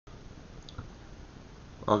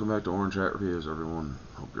Welcome back to Orange Hat Reviews, everyone.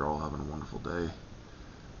 Hope you're all having a wonderful day.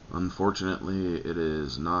 Unfortunately, it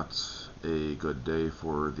is not a good day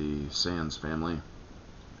for the Sands family,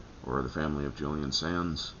 or the family of Julian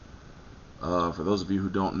Sands. For those of you who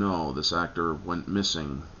don't know, this actor went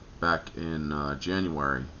missing back in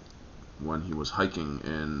January when he was hiking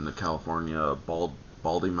in the California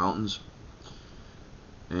Baldy Mountains,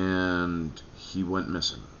 and he went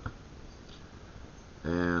missing.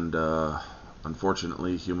 And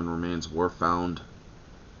unfortunately, human remains were found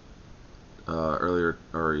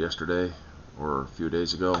yesterday or a few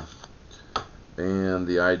days ago, and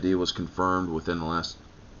the ID was confirmed within the last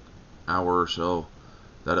hour or so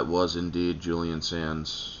that it was indeed Julian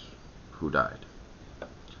Sands who died.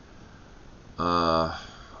 I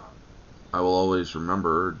will always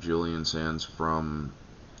remember Julian Sands from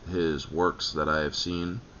his works that I have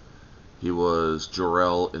seen. He was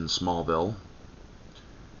Jor-El in Smallville.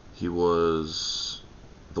 He was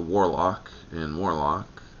the Warlock in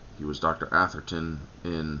Warlock. He was Dr. Atherton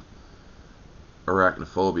in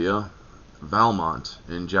Arachnophobia. Valmont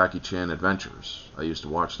in Jackie Chan Adventures. I used to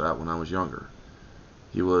watch that when I was younger.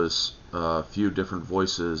 He was a few different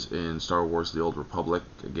voices in Star Wars The Old Republic,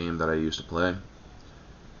 a game that I used to play.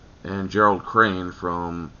 And Gerald Crane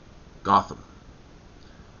from Gotham.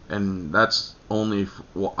 And that's only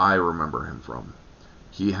what I remember him from.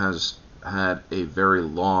 He has had a very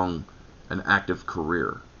long and active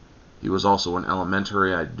career. He was also in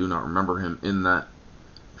Elementary. I do not remember him in that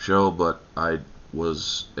show, but I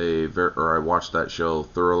watched that show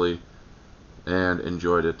thoroughly and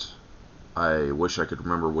enjoyed it. I wish I could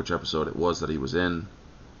remember which episode it was that he was in.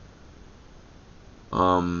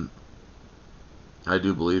 I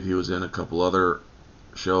do believe he was in a couple other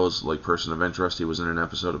shows, like Person of Interest. He was in an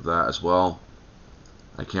episode of that as well.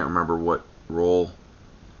 I can't remember what role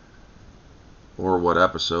or what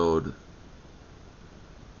episode,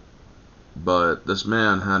 but this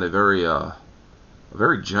man had a very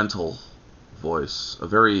gentle voice, a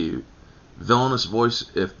very villainous voice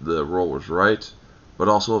if the role was right, but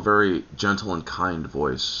also a very gentle and kind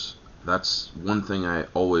voice. That's one thing I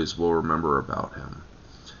always will remember about him.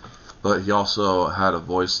 But he also had a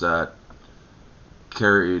voice that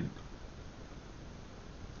carried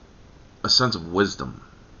a sense of wisdom,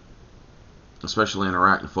 especially in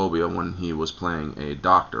Arachnophobia when he was playing a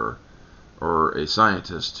doctor or a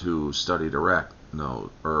scientist who studied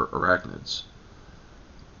arachnids.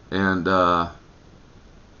 And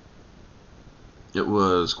it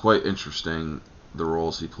was quite interesting, the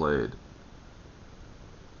roles he played.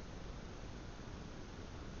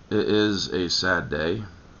 It is a sad day.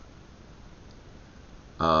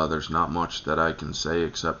 There's not much that I can say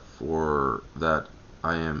except for that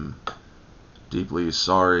I am deeply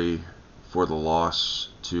sorry for the loss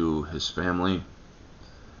to his family,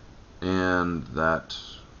 and that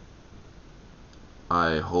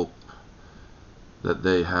I hope that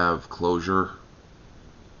they have closure.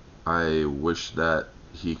 I wish that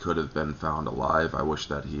he could have been found alive. I wish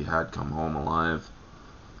that he had come home alive.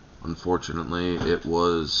 Unfortunately, it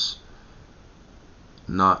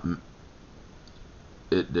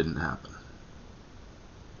didn't happen.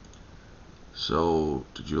 So,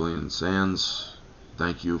 to Julian Sands,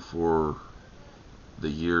 thank you for the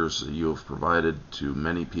years that you have provided to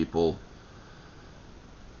many people.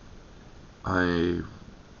 I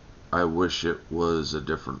wish it was a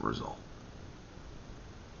different result.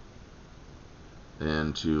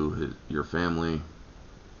 And to your family,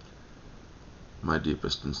 my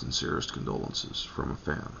deepest and sincerest condolences from a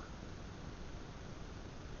fan.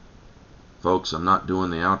 Folks, I'm not doing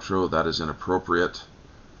the outro. That is inappropriate.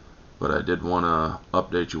 But I did want to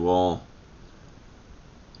update you all.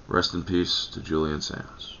 Rest in peace to Julian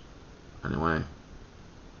Sands. Anyway,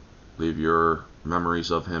 leave your memories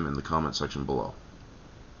of him in the comment section below.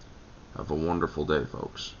 Have a wonderful day,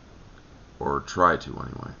 folks. Or try to,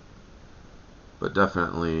 anyway. But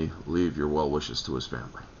definitely leave your well wishes to his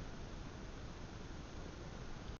family.